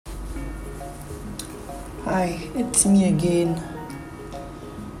Hi, it's me again.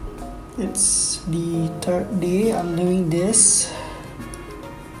 It's the third day I'm doing this.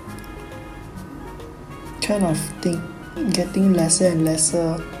 Kind of think getting lesser and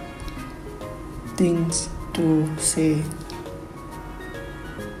lesser things to say.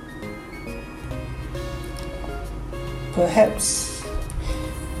 Perhaps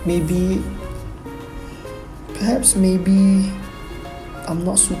maybe maybe I'm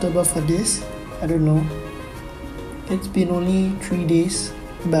not suitable for this. I don't know. It's been only 3 days,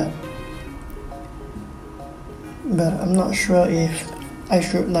 but I'm not sure if I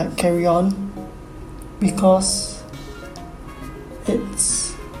should carry on because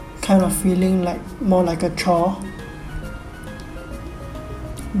it's kind of feeling more like a chore.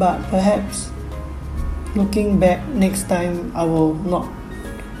 But perhaps looking back next time I will not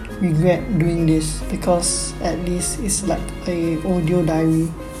regret doing this because at least it's like a audio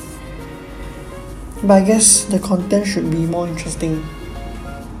diary. But I guess the content should be more interesting.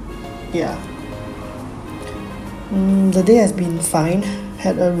 Yeah. The day has been fine.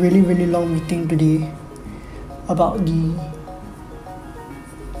 Had a really long meeting today about the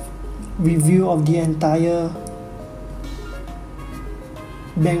review of the entire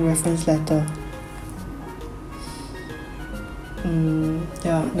bank reference letter.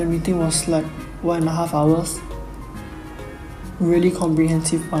 The meeting was 1.5 hours. Really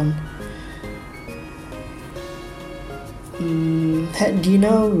comprehensive one. Had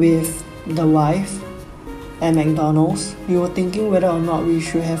dinner with the wife at McDonald's. We were thinking whether or not we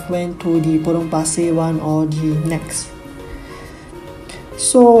should have went to the Potong Pasir one or the next.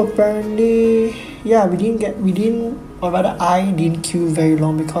 So apparently, I didn't queue very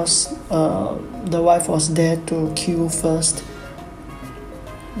long because the wife was there to queue first.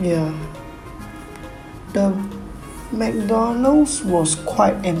 Yeah. The McDonald's was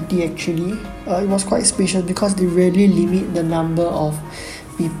quite empty actually. It was quite spacious because they really limit the number of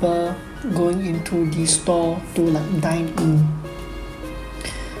people going into the store to dine in.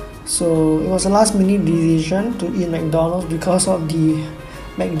 So it was a last minute decision to eat McDonald's because of the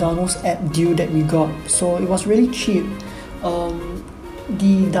McDonald's app deal that we got. So it was really cheap.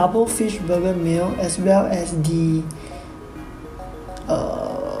 The double fish burger meal as well as the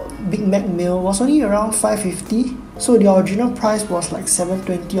Big Mac meal was only around $5.50. So the original price was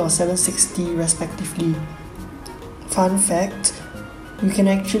 $7.20 or $7.60 respectively. Fun fact, you can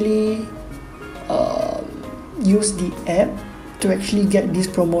actually use the app to actually get this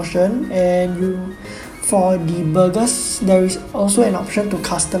promotion, and for the burgers there is also an option to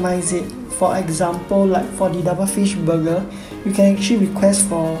customize it. For example, for the double fish burger, you can actually request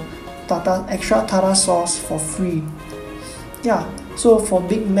for extra tartar sauce for free. Yeah, so for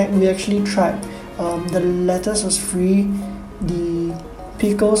Big Mac we actually tried. The lettuce was free, the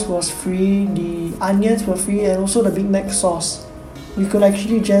pickles was free, the onions were free, and also the Big Mac sauce. We could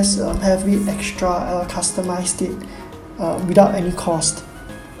actually just have it extra customized it without any cost.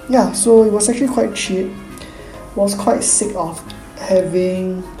 Yeah, so it was actually quite cheap. Was quite sick of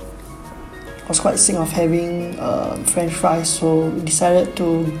having French fries, so we decided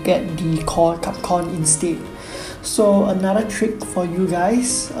to get the cup corn instead. So another trick for you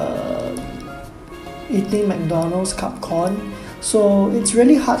guys, eating McDonald's cup corn. So it's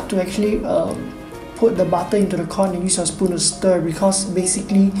really hard to actually put the butter into the corn and use your spoon to stir because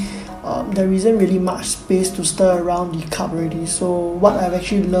basically there isn't really much space to stir around the cup already. So what I've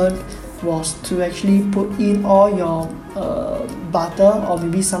actually learned was to actually put in all your butter or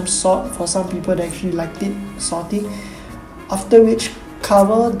maybe some salt for some people that actually liked it salty, after which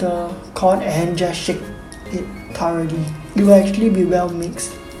cover the corn and just shake it thoroughly. It will actually be well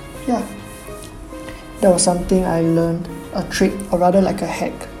mixed. Yeah, that was something I learned, a trick or rather a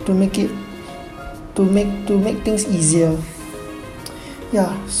hack to make things easier.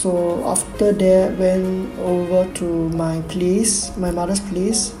 Yeah, so after that went over to my mother's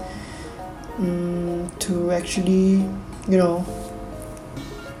place, to actually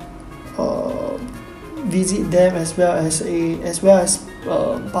visit them as well as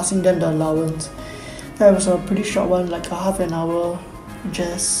passing them the allowance. That was a pretty short one, a half an hour.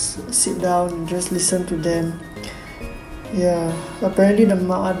 Just sit down and just listen to them. Yeah, apparently the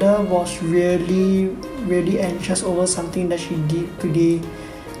mother was really anxious over something that she did today,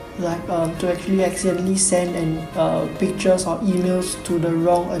 to actually accidentally send pictures or emails to the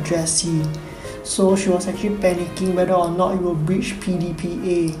wrong addressee. So she was actually panicking whether or not it will breach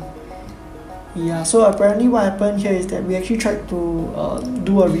PDPA. Yeah, so apparently what happened here is that we actually tried to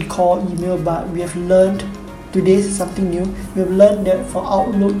do a recall email, but we have learned today is something new. We have learned that for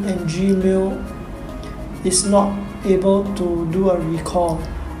Outlook and Gmail, it's not able to do a recall.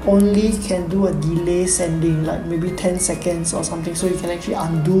 only can do a delay sending, like maybe 10 seconds or something, so you can actually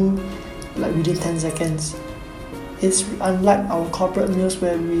undo like within 10 seconds. It's unlike our corporate mails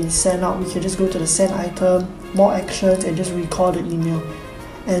where we send out, we can just go to the send item, more actions, and just recall the email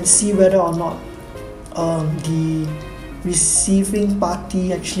and see whether or not the receiving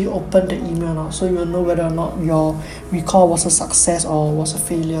party actually opened the email or not, so you will know whether or not your recall was a success or was a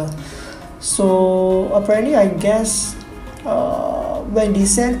failure. So apparently, I guess when they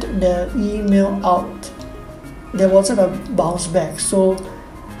sent the email out, there wasn't a bounce back, so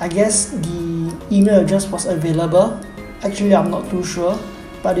I guess the email address was available. Actually, I'm not too sure,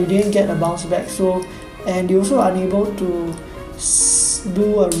 but they didn't get a bounce back. So, and they also unable to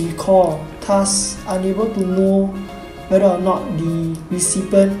do a recall, thus unable to know whether or not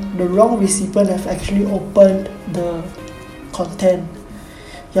the wrong recipient have actually opened the content.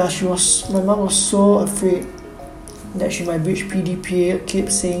 Yeah, my mom was so afraid that she might breach PDPA, keep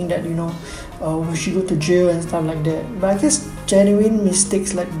saying that, will she go to jail and stuff like that. But I guess genuine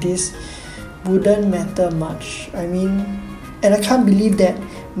mistakes like this wouldn't matter much. I mean, and I can't believe that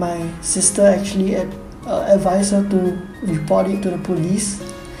my sister actually advised her to report it to the police.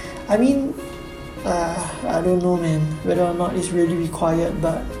 I mean, I don't know, man, whether or not it's really required,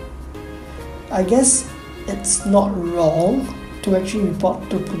 but I guess it's not wrong to actually report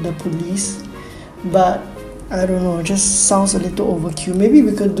to the police, but I don't know, it just sounds a little overkill. Maybe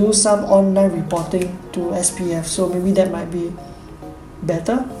we could do some online reporting to SPF, so maybe that might be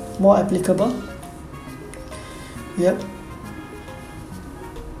better, more applicable. Yep.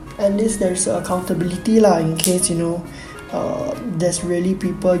 At least there's accountability in case there's really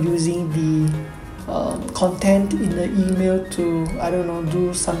people using the content in the email to, I don't know,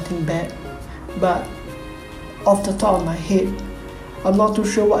 do something bad. But off the top of my head, I'm not too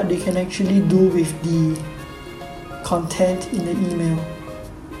sure what they can actually do with the content in the email.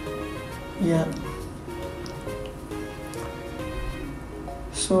 Yeah.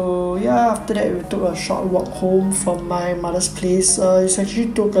 So yeah, after that we took a short walk home from my mother's place. It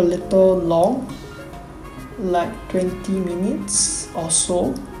actually took a little long, like 20 minutes or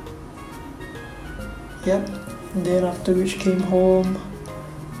so. Yep. And then after which came home,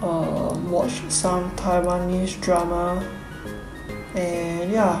 watched some Taiwanese drama,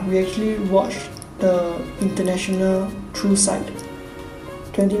 and yeah, we actually watched the International True Side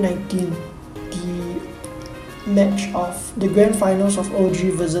 2019, the match of the grand finals of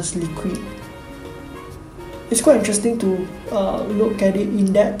OG versus Liquid. It's quite interesting to look at it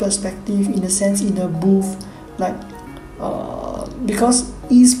in that perspective, in a sense, in a booth, like because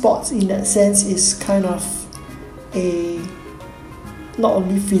esports in that sense is kind of a not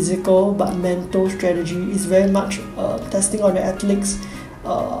only physical but mental strategy. It's very much testing on the athletes'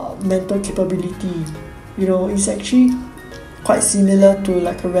 mental capability. It's actually quite similar to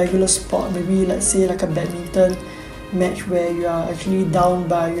like a regular sport, maybe let's say like a badminton match where you are actually down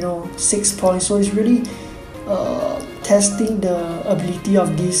by 6 points. So it's really testing the ability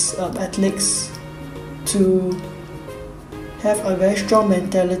of these athletes to have a very strong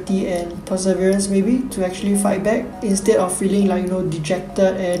mentality and perseverance, maybe, to actually fight back instead of feeling like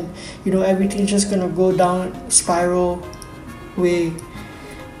dejected and everything's just gonna go down spiral way.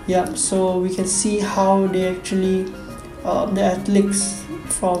 Yep. So we can see how they actually the athletes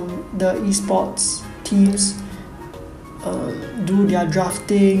from the esports teams do their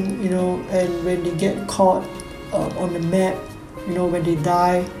drafting, and when they get caught on the map, when they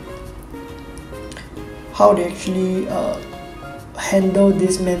die, how they actually handle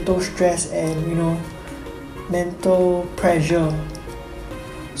this mental stress and mental pressure.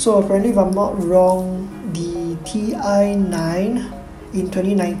 So apparently, if I'm not wrong, the TI9 in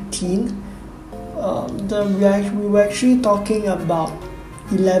 2019, we were actually talking about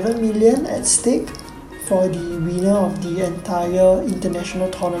 11 million at stake for the winner of the entire international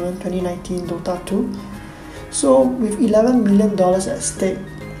tournament 2019 Dota 2. So with $11 million at stake,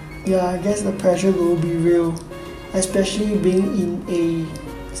 yeah, I guess the pressure will be real, especially being in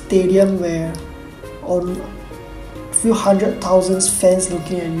a stadium where on a few 100,000 fans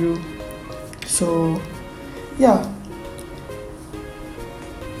looking at you. So yeah,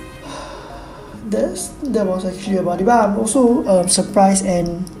 that was actually about it. But I'm also surprised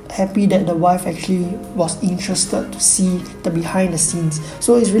and happy that the wife actually was interested to see the behind the scenes.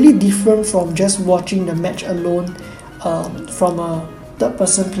 So it's really different from just watching the match alone from a third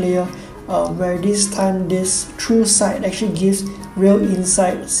person player, where this time this true side actually gives real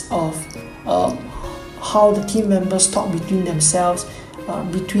insights of how the team members talk between themselves,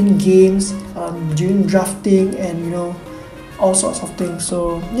 between games, during drafting, and all sorts of things.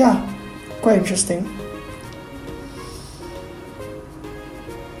 So yeah, quite interesting.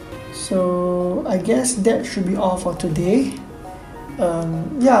 So I guess that should be all for today.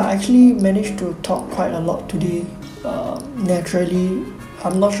 I actually managed to talk quite a lot today naturally.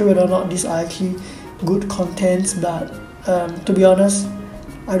 I'm not sure whether or not these are actually good contents, but to be honest,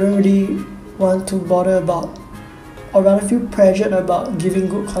 I don't really want to bother about, or rather feel pressured about giving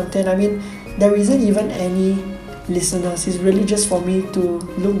good content. I mean, there isn't even any listeners. It's really just for me to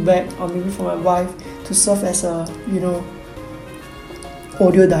look back, or maybe for my wife to serve as a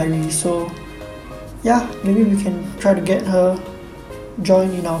audio diary. So yeah, maybe we can try to get her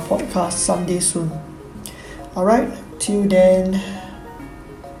join in our podcast someday soon. Alright, till then,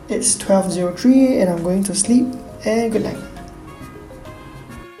 it's 12:03 and I'm going to sleep, and good night.